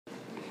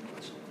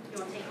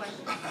want to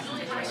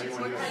take questions?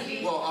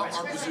 Well, our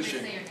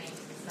position.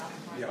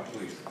 Yeah,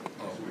 please.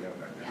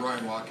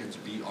 Brian Watkins,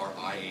 BRIAN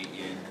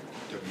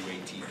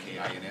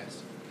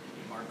WATKINS.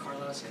 Mark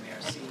Carlos,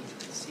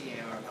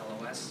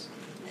 MARC-CARLOS.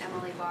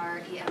 Emily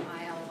Barr,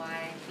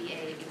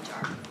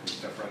 EMILYBAHR.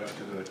 Step right up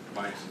to the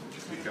mics and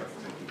speak up.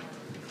 Thank you.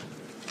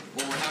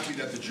 Well, we're happy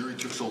that the jury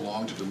took so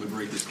long to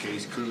deliberate this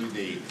case. Clearly,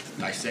 they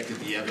dissected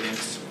the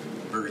evidence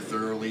very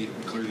thoroughly.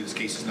 Clearly, this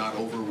case is not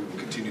over. We will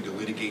continue to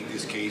litigate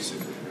this case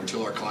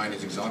until our client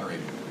is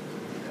exonerated.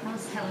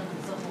 How's Kellen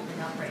Winslow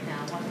holding up right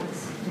now? What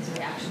was his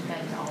reaction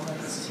been to all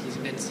this?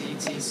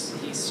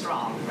 He's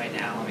strong right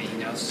now. I mean, he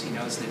knows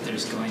that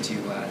there's going to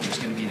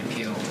be an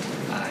appeal.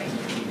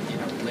 He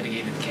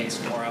litigated the case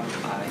for him.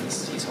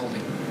 He's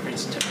holding pretty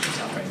stiff to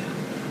himself right now.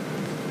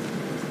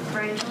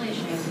 Brian, Julia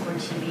James, Court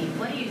TV.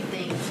 What do you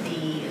think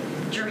the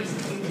jury's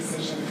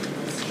indecision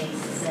in this case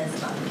says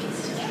about the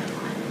case to your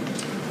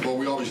client? Well,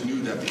 we always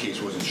knew that the case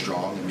wasn't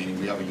strong, meaning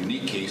we have a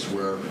unique case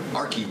where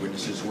our key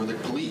witnesses were the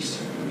police.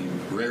 I mean,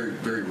 very,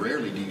 very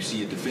rarely do you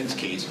see a defense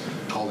case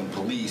calling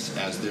police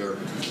as their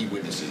key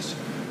witnesses.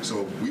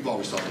 So we've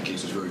always thought the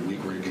case was very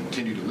weak. We're going to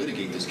continue to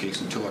litigate this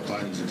case until our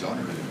client is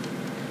exonerated.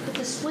 But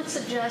the split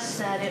suggests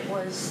that it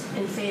was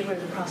in favor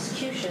of the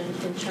prosecution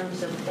in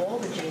terms of all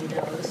the Jane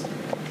Does.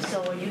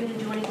 So are you going to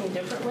do anything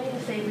differently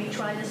if they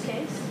retry this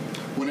case?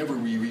 Whenever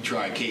we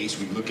retry a case,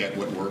 we look at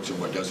what works and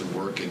what doesn't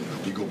work, and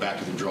we go back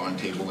to the drawing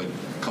table and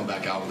come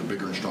back out with a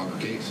bigger and stronger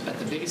case. But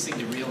the biggest thing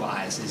to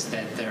realize is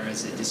that there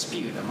is a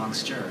dispute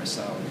amongst jurors,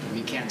 so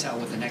we can't tell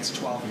what the next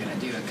 12 are going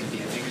to do. It could be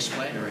a finger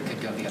split, or it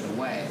could go the other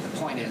way. The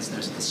point is,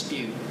 there's a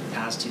dispute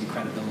as to the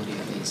credibility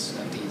of these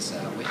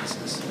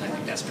witnesses, and I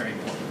think that's very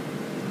important.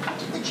 What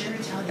did the jury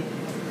tell you?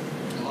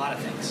 A lot of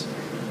things.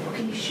 What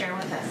can you share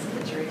with us that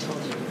the jury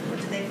told you?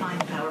 What did they find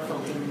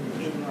powerful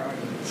in your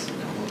arguments?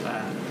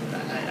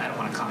 I don't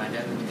want to comment.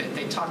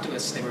 They talked to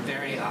us. They were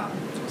very,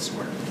 what's the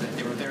word?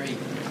 They were very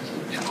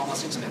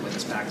almost intimate with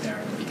us back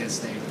there because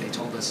they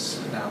told us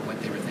about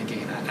what they were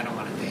thinking. And I don't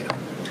want to date them.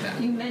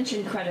 You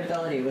mentioned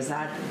credibility. Was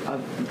that a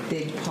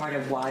big part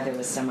of why there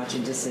was so much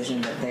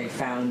indecision that they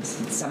found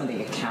some of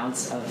the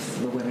accounts of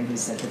the women who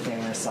said that they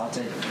were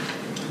assaulted?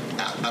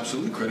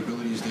 Absolutely.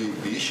 Credibility is the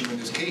issue in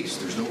this case.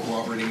 There's no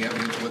corroborating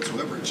evidence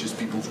whatsoever. It's just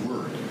people's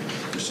word.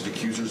 Just the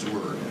accuser's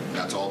word.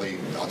 That's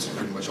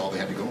pretty much all they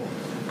had to go on.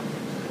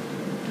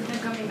 And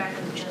coming back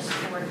to just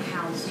 4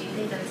 counts, do you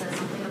think that says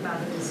something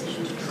about the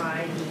decision to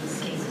try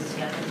these cases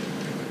together?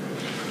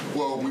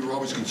 Well, we were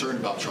always concerned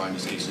about trying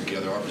these cases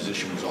together. Our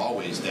position was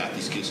always that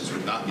these cases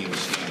would not be able to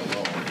stand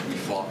alone. We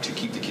fought to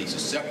keep the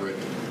cases separate.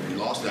 We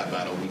lost that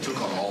battle. We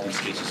took on all these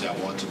cases at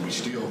once, and we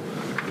still,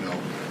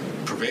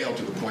 prevailed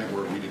to the point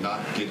where we did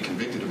not get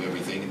convicted of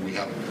everything, and we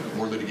have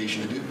more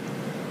litigation to do.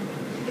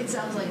 It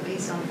sounds like,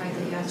 based on the fact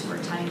that you asked for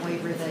a time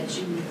waiver, that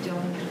you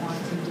don't want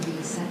him to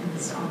be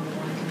sentenced on the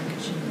one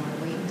conviction. You want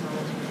to wait until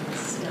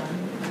it's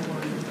done,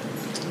 or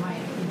am I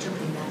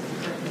interpreting that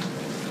correctly?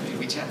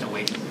 We just have to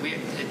wait. We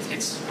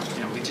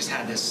just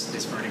had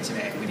this verdict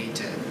today. We need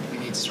to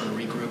sort of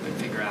regroup and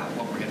figure out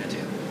what we're going to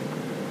do.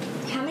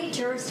 How many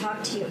jurors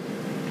talked to you?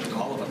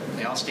 All of them.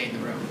 They all stayed in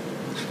the room.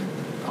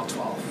 All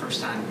 12.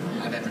 First time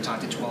I've ever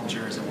talked to 12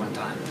 jurors at one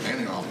time. And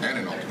an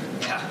alternate.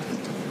 Yeah.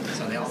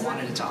 So they all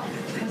wanted to talk.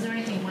 Was there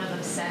anything one of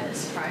them said that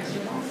surprised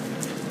you at all?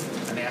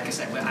 I mean, like I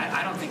said,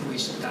 I don't think we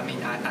should. I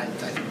mean, I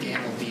think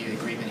Dan will be in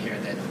agreement here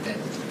that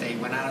they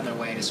went out of their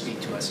way to speak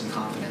to us in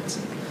confidence,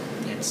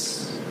 and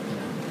it's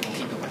we'll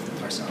keep it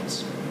with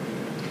ourselves.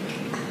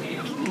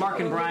 Mark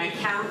and Brian.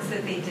 Counts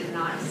that they did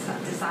not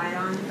decide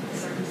on, the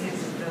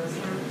circumstances of those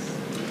counts?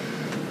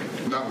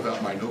 Not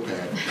without my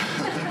notepad.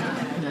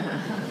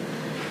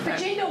 But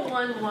Jane Doe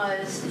 1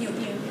 was,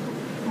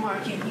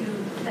 Mark, you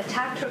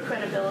attacked her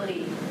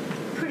credibility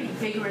pretty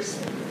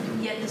vigorously,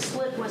 yet the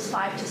split was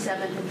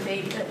 5-7 in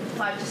favor,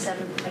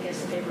 5-7, I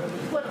guess, in favor of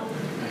acquittal,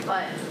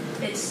 but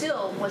it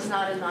still was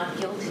not a not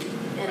guilty,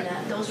 and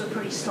that those were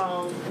pretty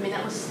strong. I mean,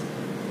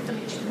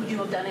 would you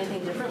have done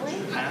anything differently?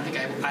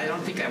 I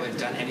don't think I would have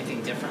done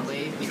anything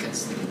differently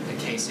because the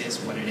case is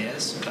what it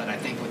is. But I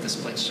think what the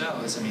split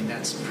shows, I mean,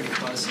 that's pretty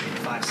close. I mean,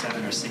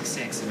 5-7 or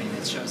 6-6. I mean,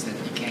 it shows that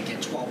you can't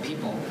get 12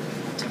 people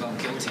to vote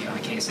guilty on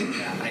a case like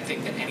that. I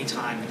think that any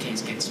time the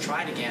case gets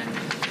tried again,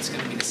 it's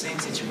going to be the same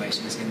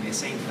situation. It's going to be the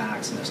same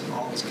facts, and there's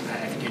always.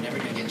 I think you're never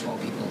going to get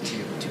 12 people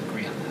to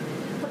agree on that.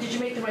 Well, did you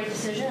make the right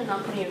decision in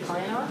not putting your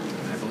client on?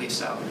 I believe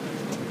so.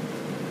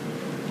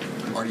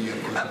 Marty, you had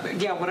a question?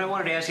 Yeah, what I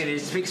wanted to ask you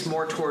is it speaks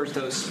more towards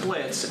those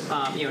splits.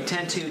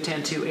 10-2,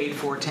 10-2,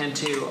 8-4,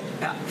 10-2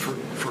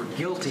 for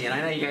guilty. And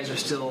I know you guys are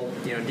still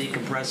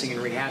decompressing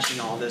and rehashing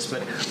all this,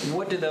 but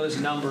what do those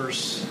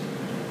numbers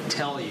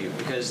tell you?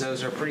 Because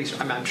those are pretty.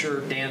 I'm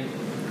sure Dan,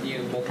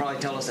 will probably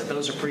tell us that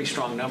those are pretty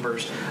strong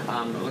numbers.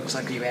 It looks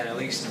like you had at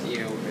least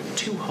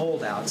 2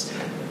 holdouts,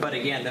 but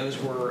again, those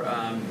were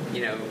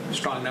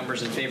strong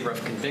numbers in favor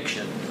of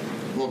conviction.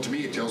 Well, to me,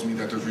 it tells me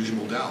that there's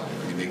reasonable doubt.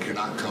 I mean, they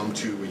cannot come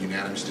to a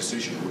unanimous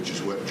decision, which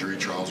is what jury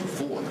trials are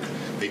for.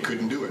 They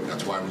couldn't do it.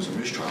 That's why it was a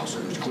mistrial. So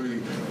there's clearly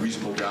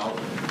reasonable doubt.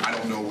 I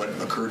don't know what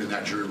occurred in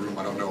that jury room.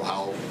 I don't know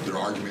how their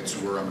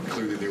arguments were. I mean,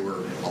 clearly there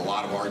were a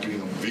lot of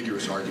arguing,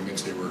 vigorous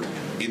arguments. They were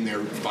in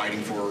there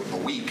fighting for a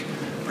week,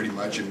 pretty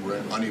much, and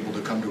were unable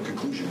to come to a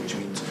conclusion, which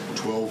means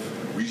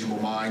 12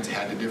 reasonable minds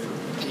had to differ.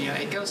 Yeah,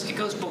 it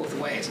goes both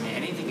ways. I mean,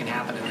 anything can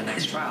happen in the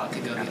next trial. It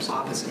could go the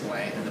opposite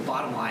way. And the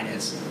bottom line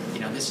is,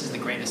 this is the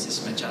greatest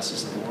system of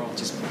justice in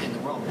the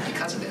world,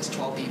 because of this.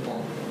 12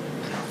 people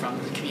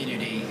from the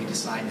community who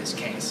decide this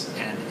case,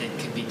 and it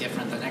could be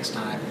different the next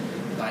time.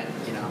 But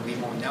we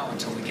won't know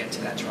until we get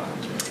to that trial.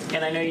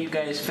 And I know you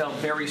guys felt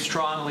very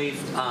strongly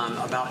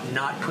about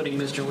not putting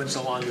Mr.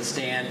 Winslow on the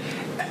stand.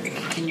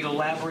 Can you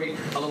elaborate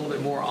a little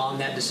bit more on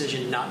that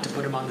decision not to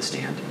put him on the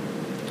stand?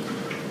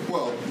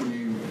 Well, when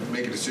you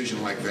make a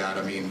decision like that,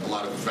 I mean, a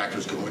lot of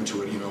factors go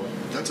into it.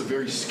 That's a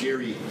very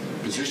scary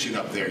position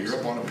up there. You're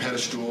up on a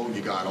pedestal.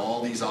 You got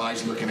all these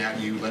eyes looking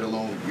at you, let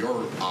alone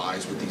your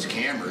eyes with these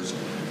cameras.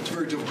 It's a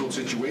very difficult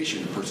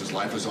situation. The person's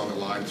life is on the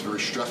line. It's a very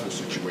stressful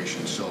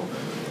situation. So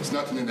it's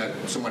nothing that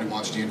somebody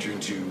wants to enter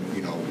into,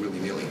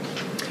 willy-nilly.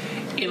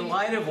 In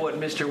light of what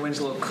Mr.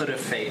 Winslow could have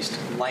faced,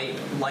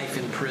 life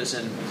in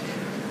prison,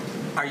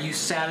 are you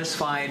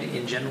satisfied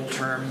in general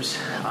terms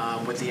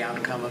with the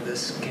outcome of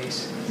this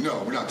case?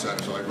 No, we're not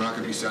satisfied. We're not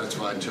going to be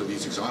satisfied until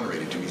he's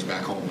exonerated, until he's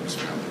back home with his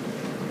family.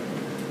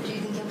 Do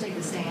you think he'll take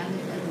the stand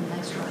at the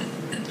next trial?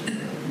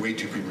 Way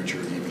too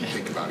premature to even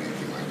think about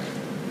anything like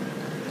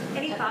that.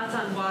 Any thoughts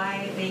on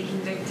why they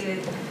convicted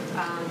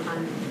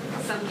on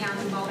some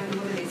counts involving the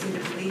women? They seem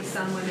to believe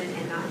some women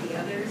and not the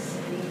others.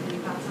 Any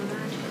thoughts on that?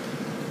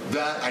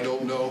 That, I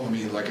don't know. I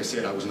mean, like I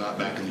said, I was not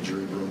back in the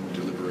jury room with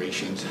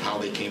deliberations. How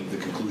they came to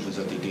the conclusions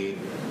that they did,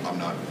 I'm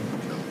not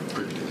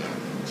privy to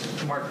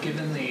that. Mark,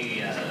 given the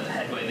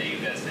headway that you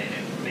guys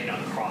made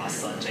on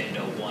cross on Jane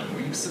Doe 1,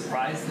 were you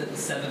surprised that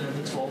 7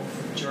 of the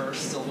 12 jurors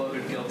still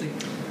voted guilty?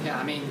 Yeah,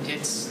 I mean,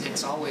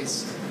 it's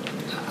always,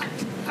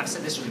 I've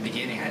said this from the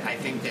beginning, I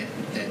think that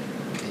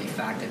the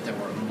fact that there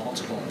were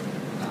multiple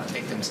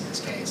victims in this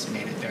case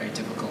made it very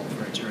difficult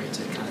for a jury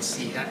to kind of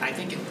see. I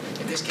think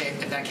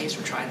if that case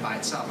were tried by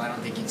itself, I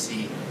don't think you'd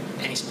see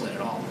any split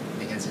at all,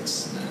 because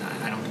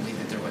I don't believe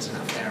that there was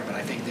enough there. But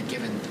I think that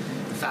given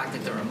the fact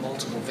that there are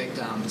multiple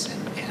victims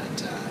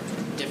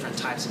and different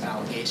types of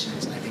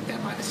allegations, I think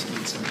that might have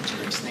skewed some of the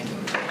jury's thinking.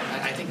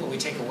 I think what we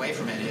take away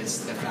from it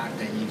is the fact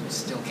that you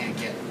still can't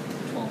get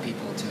 12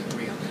 people to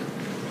agree on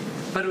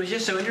that. But it was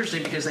just so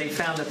interesting because they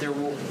found that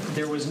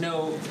there was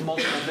no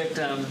multiple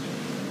victim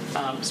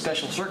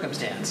special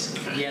circumstance,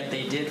 yet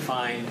they did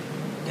find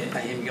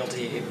him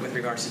guilty with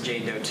regards to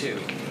Jane Doe 2.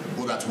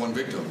 Well, that's one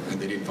victim, and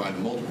they didn't find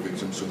multiple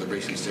victims, so they're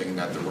basically saying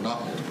that there were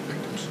not multiple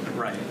victims.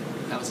 Right.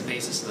 That was the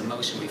basis of the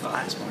motion we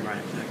filed this morning.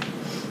 Right.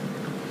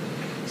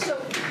 So,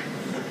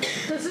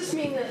 does this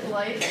mean that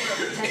life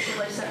or potential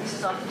life sentence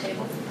is off the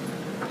table?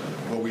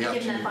 Well, we have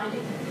Given that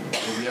finding?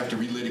 Well, we have to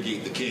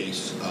relitigate the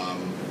case.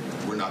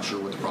 We're not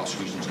sure what the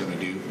prosecution is going to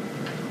do.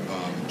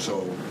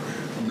 So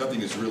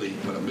nothing is really,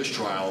 when a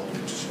mistrial,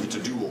 it's a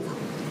do-over.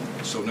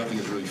 So nothing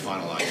is really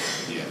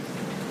finalized yet.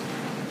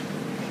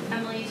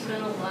 Emily, you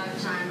spent a lot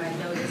of time, I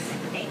noticed,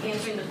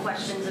 answering the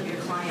questions of your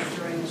client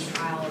during this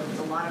trial. There's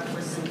a lot of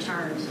twists and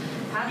turns.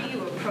 How do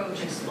you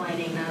approach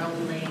explaining not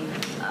only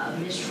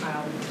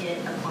mistrial, but get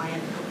a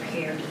client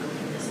prepared to go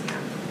through this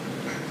again?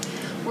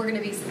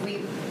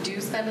 We do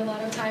spend a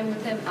lot of time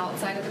with him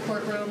outside of the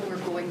courtroom. We're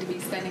going to be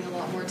spending a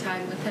lot more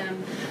time with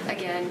him,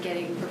 again,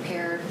 getting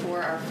prepared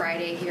for our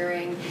Friday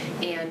hearing,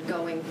 and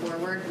going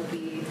forward, we'll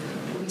be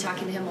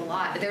talking to him a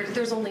lot.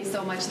 There's only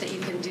so much that you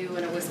can do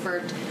in a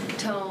whispered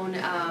tone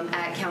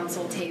at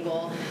counsel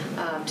table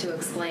to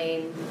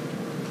explain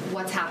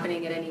what's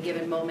happening at any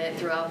given moment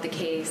throughout the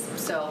case.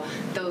 So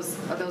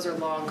those are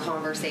long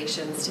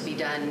conversations to be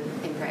done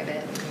in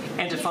private.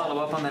 And to follow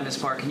up on that, Ms.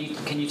 Park,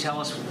 can you tell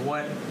us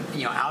what,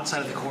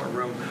 outside of the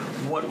courtroom,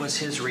 what was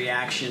his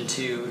reaction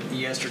to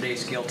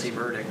yesterday's guilty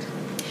verdict?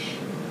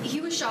 He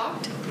was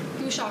shocked.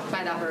 He was shocked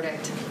by that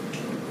verdict.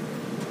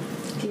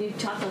 Can you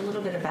talk a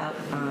little bit about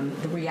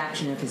the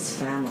reaction of his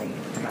family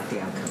about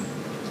the outcome?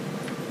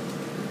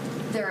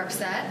 They're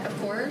upset, of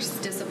course,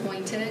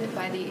 disappointed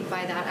by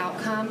that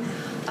outcome,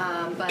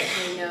 but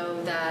they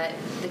know that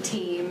the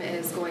team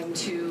is going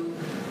to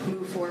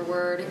move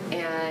forward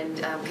and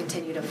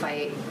continue to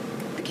fight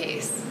the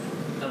case.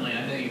 Emily,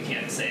 I know you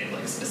can't say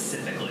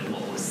specifically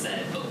what was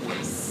said, but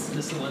was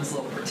Mr.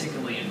 Winslow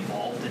particularly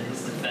involved in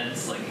his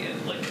defense? Like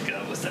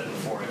was said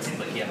before, it seemed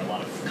like he had a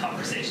lot of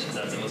conversations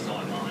as it was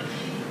going on.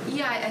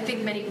 Yeah, I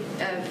think many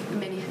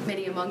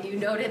among you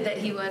noted that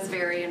he was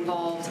very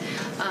involved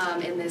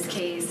in this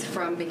case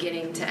from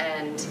beginning to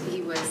end.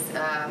 He was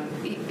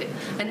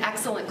an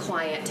excellent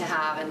client to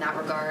have in that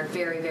regard,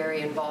 very,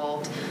 very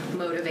involved,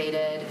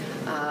 motivated,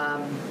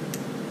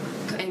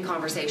 and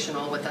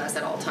conversational with us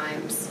at all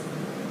times.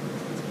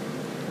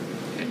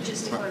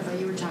 Just to clarify,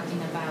 you were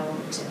talking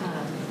about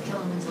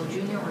Kellen Winslow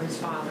Jr. or his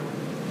father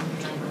when you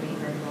were talking about being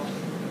very involved?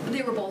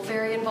 we were both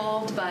very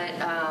involved, but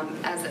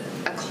as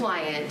a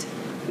client,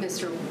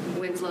 Mr.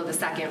 Winslow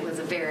II was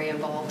a very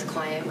involved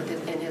client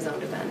in his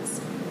own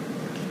defense.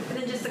 And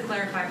then just to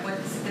clarify,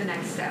 what's the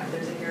next step?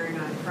 There's a hearing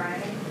on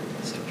Friday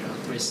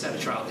We set a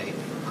trial date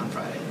on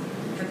Friday.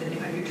 for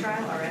a new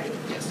trial already?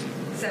 Yes.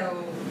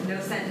 So no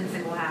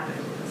sentencing will happen.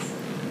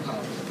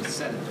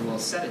 We'll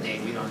set a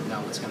date. We don't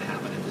know what's going to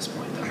happen at this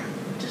point, though.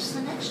 Does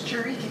the next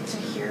jury get to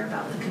hear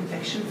about the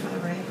conviction for the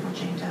rape on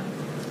Jane Doe?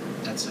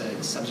 That's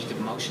a subject of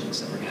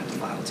motions that we're going to have to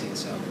file too.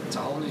 So it's a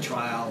whole new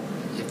trial.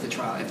 If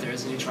there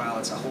is a new trial,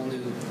 it's a whole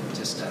new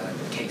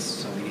case.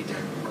 So we need to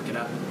work it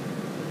up.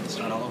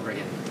 Start all over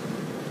again.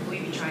 Will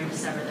you be trying to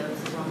sever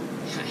those as well?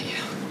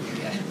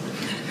 Yeah.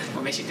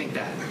 What makes you think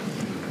that?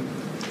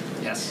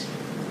 Yes.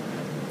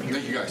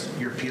 Thank you, guys.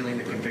 You're appealing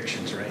the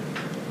convictions, right?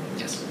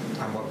 Yes.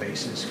 On what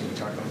basis? Can you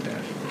talk about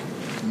that?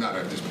 Not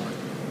at this point.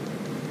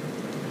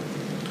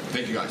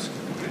 Thank you, guys.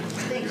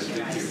 Thanks, you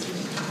guys.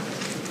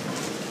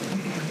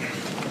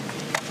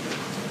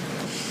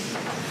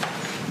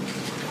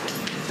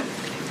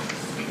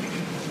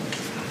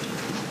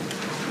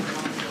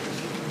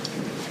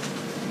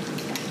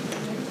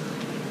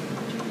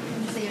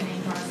 Say your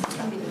name for us.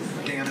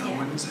 Dan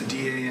Owens,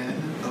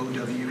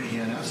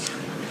 D-A-N-O-W-E-N-S.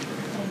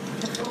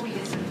 Before we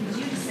get started, could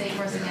you just say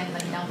for us again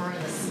the number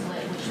and the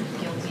split, which was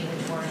guilty,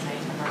 which were, and I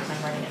have a hard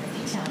time writing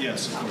everything down.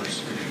 Yes, of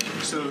course.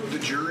 So the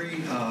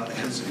jury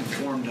has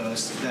informed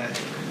us that,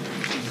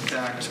 in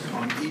fact,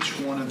 on each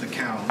one of the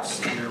counts,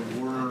 there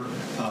were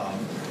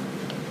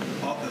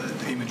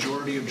a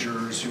majority of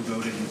jurors who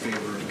voted in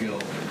favor of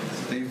guilt.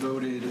 They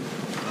voted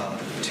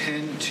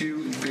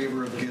 10-2 in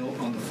favor of guilt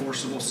on the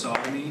forcible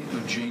sodomy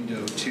of Jane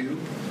Doe 2.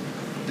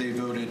 They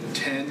voted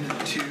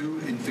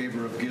 10-2 in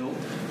favor of guilt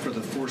for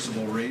the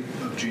forcible rape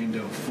of Jane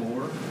Doe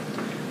 4.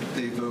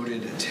 They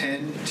voted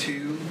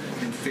 10-2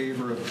 in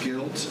favor of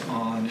guilt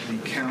on the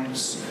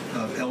counts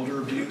of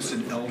elder abuse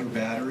and elder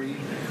battery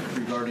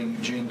regarding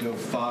Jane Doe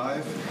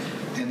 5.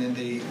 And then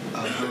they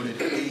voted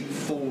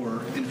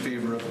 8-4 in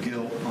favor of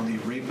guilt on the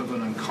rape of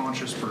an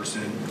unconscious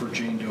person for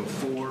Jane Doe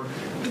 4.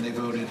 And they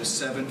voted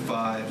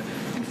 7-5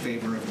 in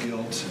favor of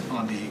guilt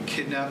on the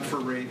kidnap for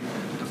rape,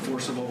 the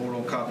forcible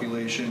oral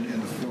copulation,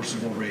 and the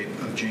forcible rape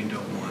of Jane Doe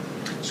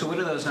 1. So what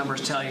do those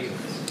numbers tell you?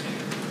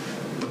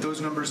 What those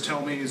numbers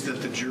tell me is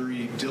that the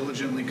jury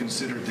diligently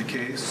considered the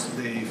case.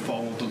 They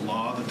followed the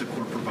law that the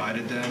court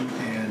provided them,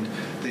 and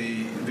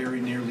they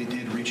very nearly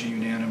did reach a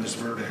unanimous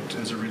verdict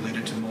as it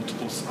related to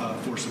multiple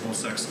forcible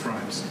sex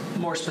crimes.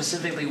 More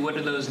specifically, what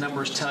do those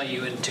numbers tell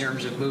you in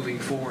terms of moving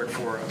forward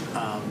for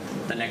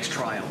the next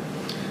trial?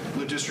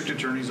 The district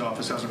attorney's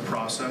office has a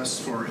process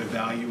for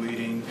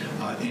evaluating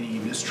any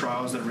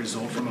mistrials that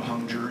result from a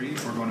hung jury.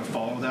 We're going to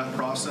follow that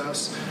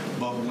process,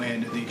 but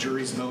when the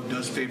jury's vote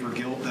does favor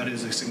guilt, that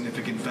is a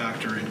significant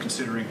factor in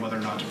considering whether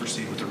or not to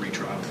proceed with the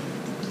retrial. Have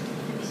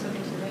you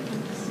spoken to the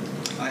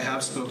victims? I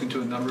have spoken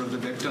to a number of the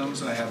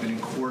victims. I have been in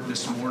court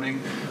this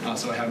morning,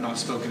 so I have not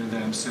spoken to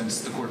them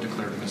since the court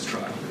declared a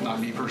mistrial,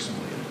 not me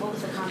personally. What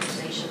was the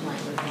conversation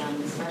like with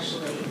them,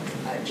 especially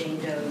Jane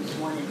Doe's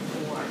 1 and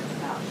 4,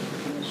 about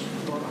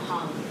the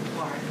hung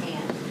part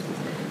and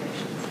the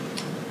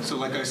convictions? So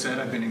like I said,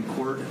 I've been in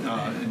court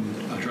and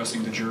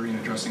addressing the jury and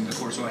addressing the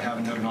court, so I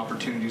haven't had an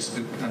opportunity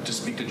to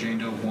speak to Jane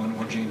Doe 1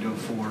 or Jane Doe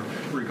 4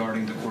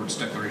 regarding the court's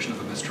declaration of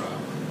a mistrial.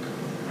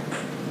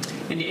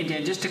 And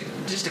just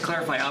to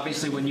clarify,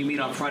 obviously when you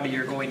meet on Friday,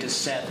 you're going to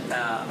set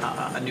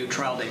a new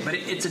trial date, but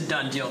it's a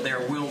done deal.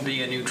 There will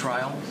be a new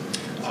trial.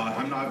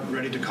 I'm not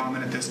ready to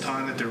comment at this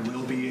time that there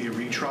will be a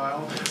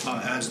retrial.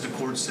 As the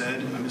court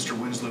said, Mr.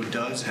 Winslow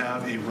does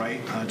have a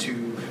right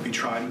to be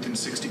tried within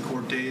 60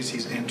 court days.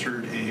 He's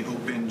entered an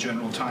open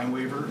general time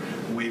waiver,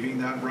 waiving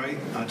that right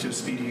to a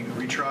speedy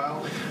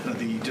retrial.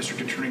 The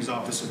district attorney's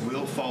office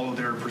will follow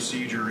their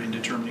procedure in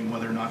determining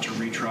whether or not to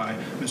retry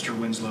Mr.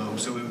 Winslow,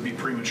 so it would be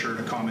premature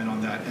to comment on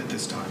that at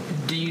this time.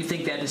 Do you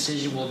think that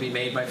decision will be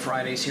made by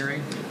Friday's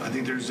hearing? I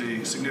think there's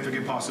a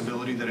significant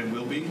possibility that it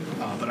will be,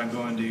 but I'm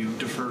going to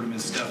defer to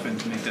Ms. Steffen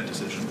to make that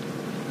decision.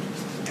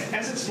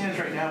 As it stands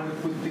right now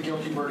with the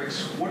guilty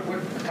verdicts, what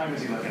time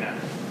is he looking at?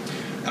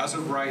 As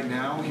of right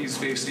now, he's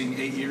facing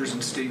 8 years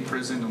in state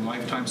prison and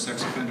lifetime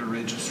sex offender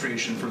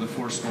registration for the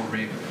forcible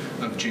rape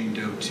of Jane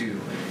Doe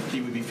 2.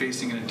 He would be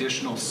facing an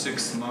additional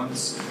 6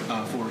 months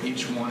for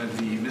each one of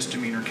the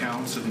misdemeanor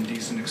counts of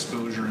indecent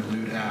exposure and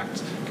lewd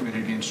act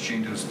committed against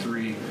Jane Doe's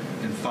 3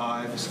 and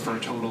 5 for a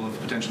total of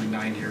potentially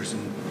 9 years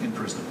in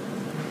prison.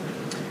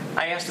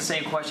 I asked the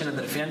same question of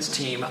the defense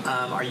team.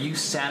 Are you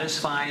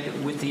satisfied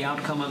with the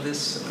outcome of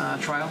this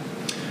trial?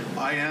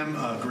 I am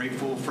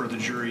grateful for the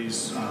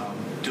jury's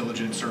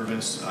diligent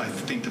service. I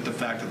think that the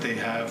fact that they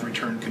have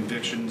returned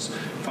convictions,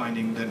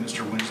 finding that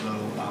Mr.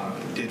 Winslow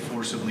did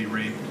forcibly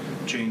rape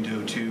Jane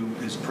Doe 2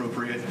 is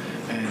appropriate.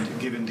 And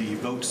given the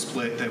vote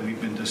split that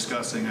we've been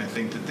discussing, I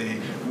think that they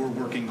were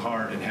working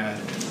hard and had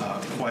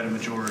quite a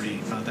majority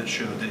that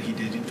showed that he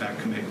did, in fact,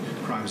 commit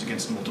crimes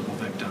against multiple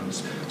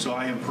victims. So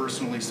I am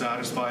personally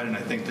satisfied, and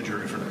I thank the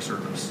jury for their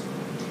service.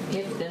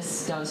 If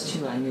this goes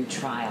to a new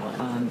trial,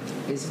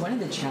 is one of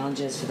the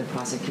challenges for the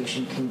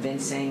prosecution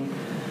convincing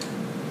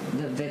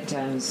the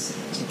victims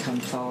to come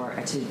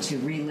forward, to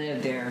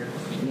relive their,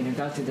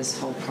 go through this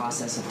whole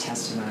process of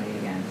testimony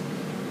again?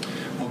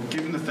 Well,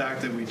 given the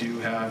fact that we do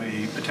have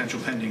a potential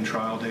pending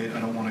trial date, I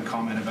don't want to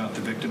comment about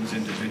the victims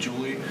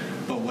individually,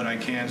 but what I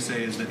can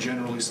say is that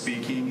generally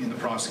speaking, in the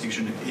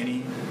prosecution of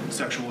any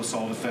sexual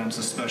assault offense,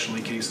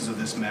 especially cases of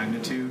this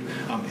magnitude,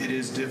 it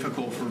is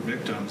difficult for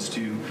victims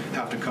to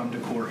have to come to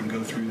court and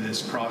go through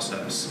this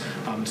process.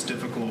 It's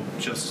difficult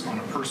just on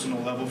a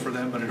personal level for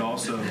them, but it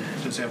also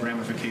does have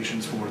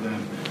ramifications for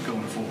them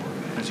going forward,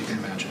 as you can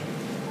imagine.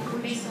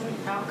 Based on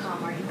the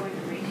outcome, are you going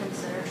to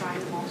reconsider trying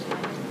to multiply?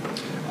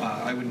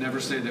 I would never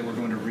say that we're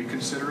going to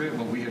reconsider it.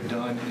 What we have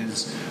done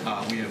is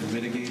we have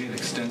litigated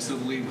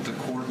extensively with the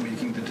court,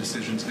 making the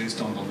decisions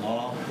based on the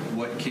law,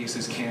 what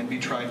cases can be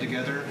tried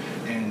together.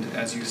 And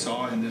as you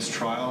saw in this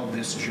trial,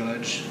 this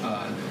judge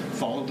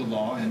followed the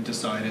law and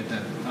decided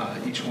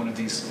that each one of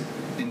these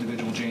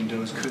individual Jane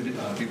Does could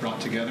be brought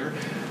together.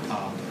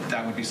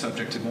 That would be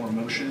subject to more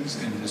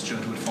motions, and this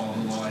judge would follow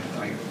the law.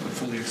 I would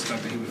fully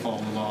expect that he would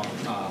follow the law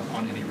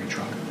on any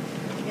retrial.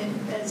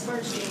 And as far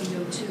as Jane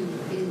Doe 2,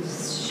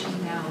 is she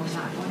now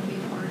not going to be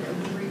part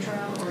of the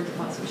retrial, or the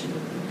prosecution?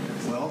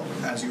 Well,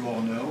 as you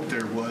all know,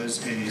 there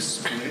was a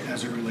split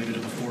as it related to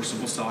the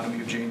forcible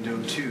sodomy of Jane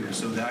Doe 2.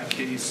 So that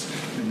case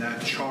and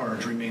that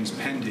charge remains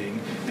pending,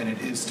 and it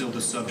is still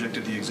the subject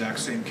of the exact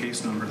same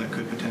case number that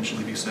could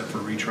potentially be set for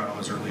retrial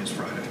as early as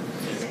Friday.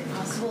 Is it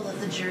possible that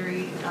the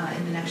jury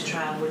in the next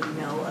trial would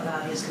know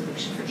about his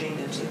conviction for Jane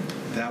Doe 2?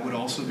 That would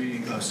also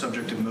be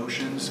subject of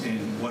motions in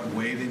what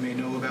way they may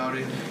know about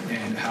it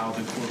and how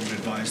the court would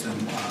advise them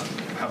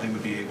how they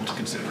would be able to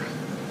consider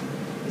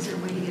it. Is there a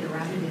way to get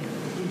around it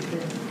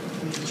if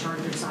the charge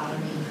of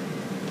sodomy,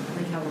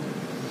 like how,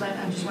 but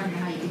I'm just wondering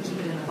how you could keep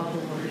it in a bubble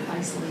or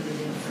isolated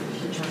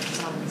if the charge of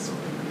sodomy is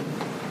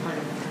part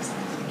of the test.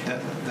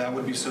 That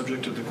would be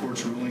subject to the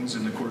court's rulings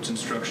and the court's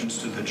instructions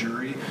to the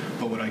jury,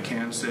 but what I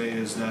can say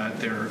is that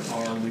there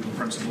are legal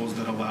principles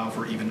that allow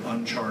for even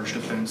uncharged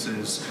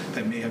offenses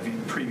that may have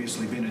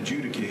previously been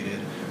adjudicated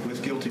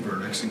with guilty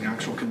verdicts and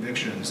actual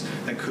convictions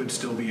that could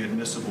still be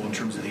admissible in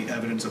terms of the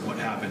evidence of what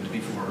happened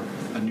before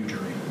a new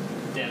jury.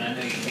 Dan, I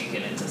know you can't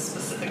get into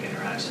specific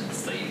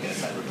interactions that you guys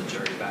had with the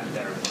jury back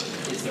there,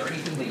 but is there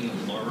anything that you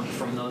learned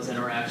from those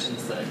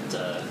interactions that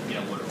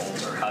would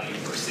alter how you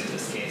pursue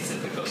this case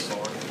if it goes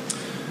forward?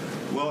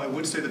 Well, I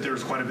would say that there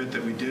was quite a bit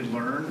that we did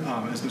learn.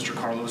 As Mr.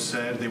 Carlos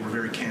said, they were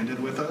very candid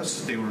with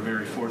us. They were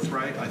very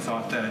forthright. I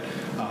thought that,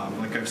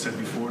 like I've said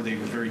before, they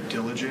were very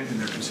diligent in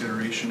their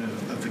consideration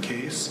of the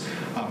case.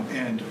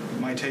 And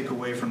my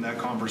takeaway from that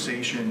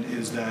conversation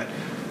is that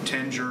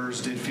 10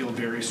 jurors did feel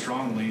very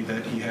strongly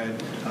that he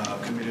had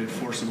committed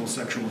forcible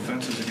sexual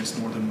offenses against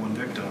more than one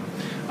victim.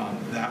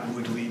 That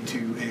would lead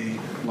to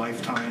a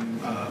lifetime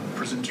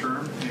prison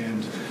term,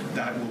 and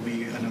that will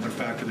be another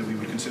factor that we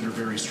would consider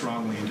very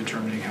strongly in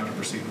determining how to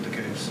proceed with the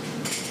case.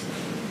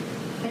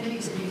 I know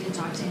you said you didn't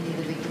talk to any of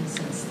the victims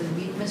since the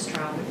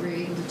mistrial, but were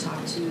you able to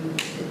talk to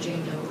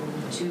Jane Doe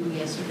 2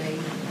 yesterday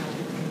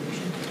after the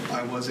conviction?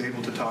 I was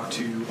able to talk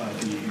to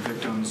the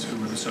victims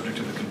who were the subject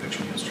of the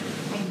conviction yesterday.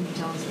 And can you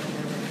tell us what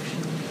their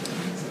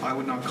reaction? I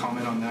would not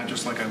comment on that,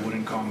 just like I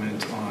wouldn't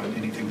comment on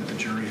anything that the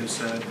jury has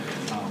said.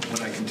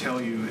 What I can tell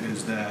you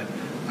is that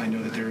I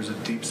know that there is a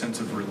deep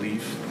sense of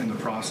relief in the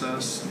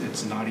process.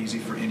 It's not easy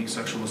for any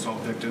sexual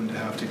assault victim to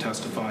have to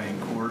testify in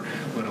court,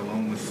 let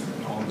alone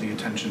with all of the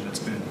attention that's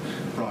been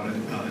brought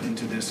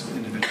into this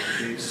individual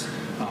case.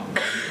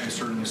 I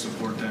certainly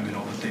support them in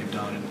all that they've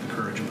done and the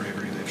courage and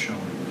bravery they've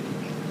shown.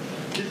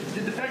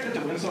 Did the fact that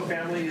the Winslow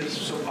family is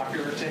so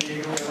popular in San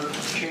Diego ever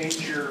change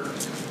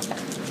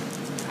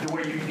the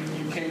way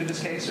you came to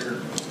this case,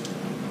 or?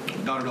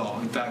 Not at all.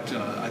 In fact,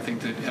 I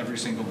think that every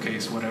single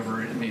case,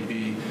 whatever it may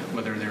be,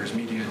 whether there's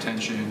media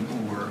attention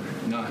or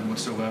none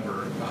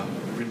whatsoever,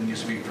 really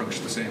needs to be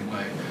approached the same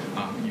way.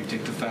 You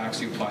take the facts,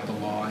 you apply the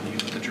law, and you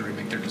let the jury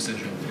make their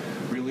decision.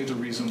 Really, the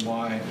reason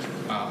why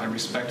I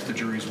respect the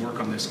jury's work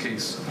on this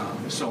case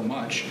so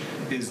much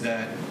is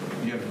that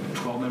you have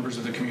 12 members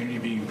of the community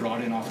being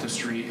brought in off the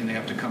street, and they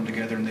have to come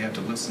together and they have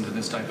to listen to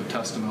this type of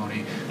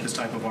testimony, this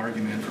type of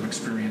argument from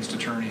experienced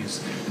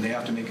attorneys, and they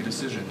have to make a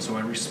decision. So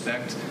I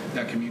respect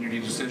that community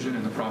decision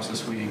and the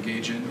process we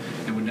engage in,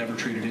 and would never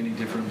treat it any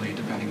differently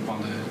depending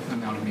upon the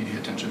amount of media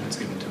attention that's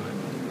given to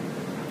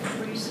it.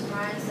 Were you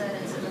surprised that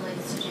as it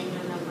relates to Jane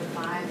Doe number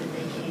 5 that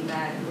they came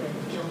back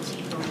with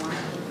guilty for one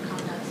of the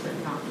contacts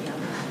but not the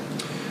other?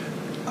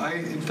 I,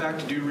 in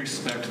fact, do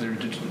respect their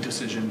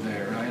decision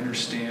there. I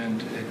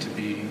understand it to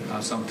be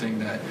something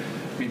that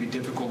may be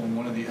difficult, and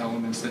one of the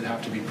elements that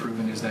have to be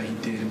proven is that he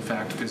did, in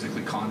fact,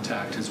 physically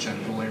contact his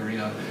genital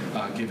area,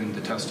 given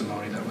the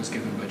testimony that was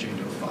given by Jane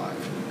Doe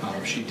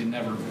 5. She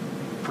never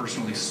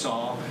personally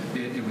saw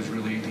it. It was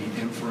really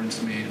the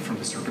inference made from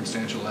the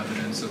circumstantial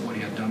evidence of what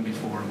he had done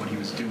before and what he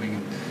was doing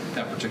in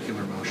that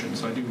particular motion.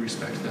 So I do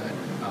respect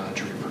that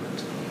jury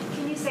verdict.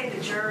 Can you say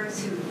the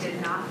jurors who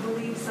did not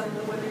believe some of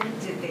the women,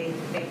 did they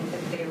think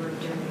that they were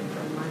doing it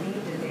for money?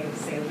 Did they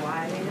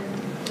why they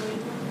didn't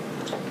believe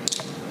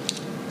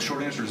them?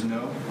 Short answer is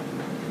no,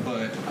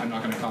 but I'm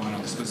not going to comment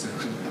on the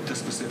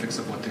specifics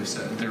of what they've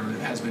said. There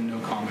has been no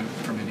comment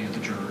from any of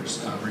the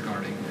jurors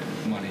regarding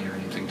money or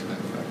anything to that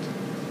effect.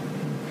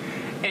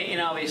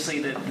 And obviously,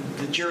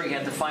 the jury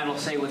had the final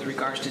say with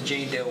regards to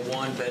Jane Doe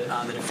 1, but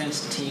the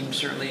defense team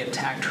certainly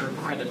attacked her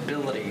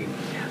credibility.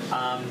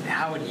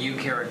 How would you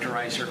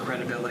characterize her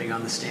credibility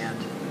on the stand?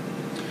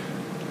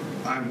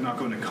 I'm not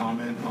going to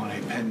comment on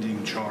a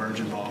pending charge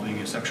involving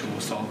a sexual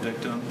assault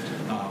victim.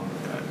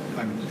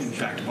 I'm, in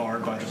fact,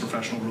 barred by the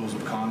professional rules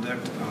of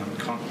conduct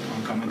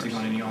on commenting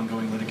on any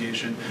ongoing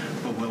litigation.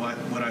 But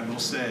what I will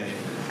say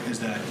is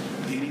that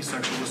any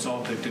sexual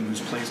assault victim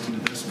who's placed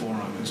into this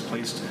forum, who's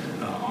placed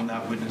on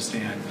that witness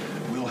stand,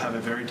 will have a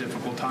very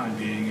difficult time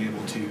being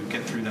able to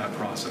get through that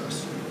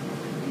process. Do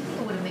you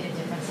think it would have made a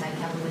difference had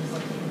Kellen Winslow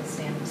taken the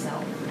stand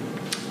himself?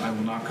 I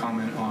will not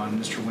comment on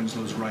Mr.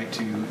 Winslow's right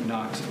to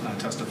not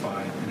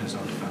testify in his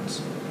own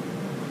defense.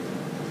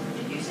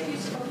 Did you say you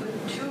spoke with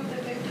two of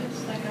the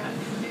victims that got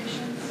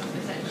convictions?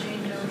 Is that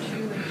Jane Doe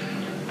 2 and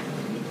Jane Doe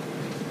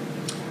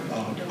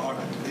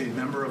 3? A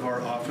member of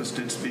our office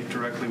did speak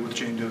directly with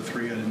Jane Doe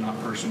 3. I did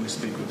not personally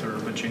speak with her,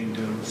 but Jane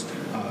Doe's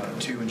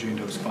 2 and Jane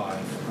Doe's 5.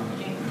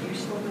 You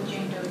spoke with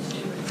Jane Doe's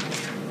 2 and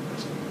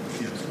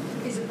 3?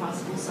 Yes. Is it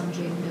possible some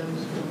Jane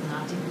Does will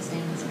not take the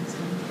stand this next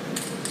time?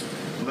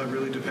 Well, that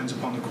really depends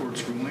upon the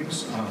court's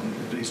rulings,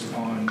 based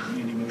upon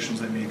any motions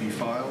that may be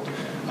filed.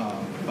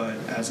 But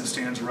as it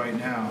stands right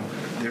now,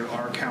 there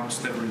are counts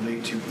that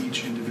relate to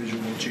each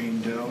individual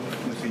Jane Doe,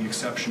 with the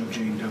exception of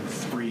Jane Doe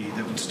 3,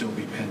 that would still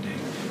be pending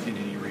in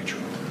any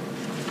retrial.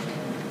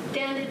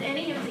 Dan, did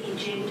any of the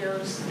Jane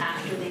Does,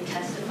 after they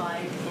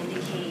testified,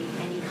 indicate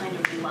any kind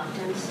of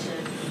reluctance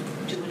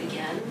to do it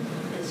again,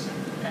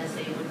 as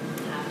they would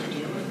have to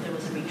do if there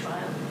was a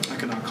retrial? I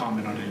cannot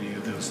comment on any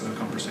of those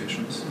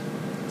conversations.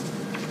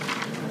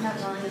 Without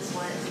telling us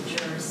what the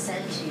jurors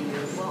said to you,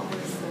 what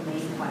was the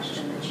main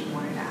question that you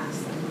wanted to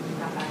ask them when you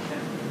got back there?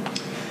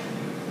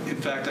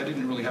 In fact, I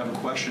didn't really have a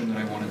question that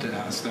I wanted to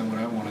ask them. What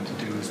I wanted to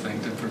do is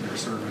thank them for their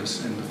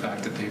service and the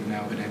fact that they've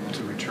now been able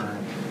to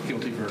return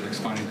guilty verdicts,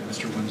 finding that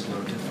Mr.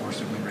 Winslow did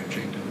forcibly rape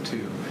Jane Doe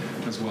 2,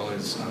 as well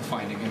as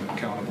finding him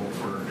accountable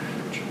for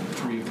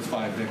 3 of the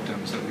 5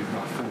 victims that we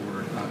brought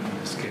forward in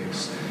this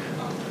case.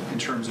 In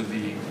terms of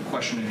the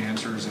question and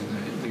answers and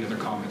the other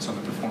comments on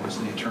the performance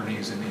of the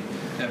attorneys and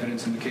the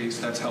evidence in the case,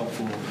 that's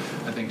helpful,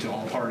 I think, to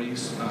all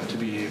parties to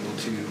be able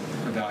to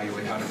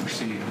evaluate how to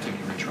proceed with any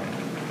retrial.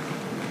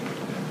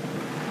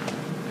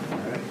 All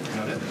right.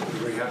 Got it?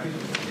 Very happy?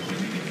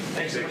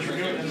 Thanks so much for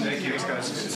doing this. Thank you, guys.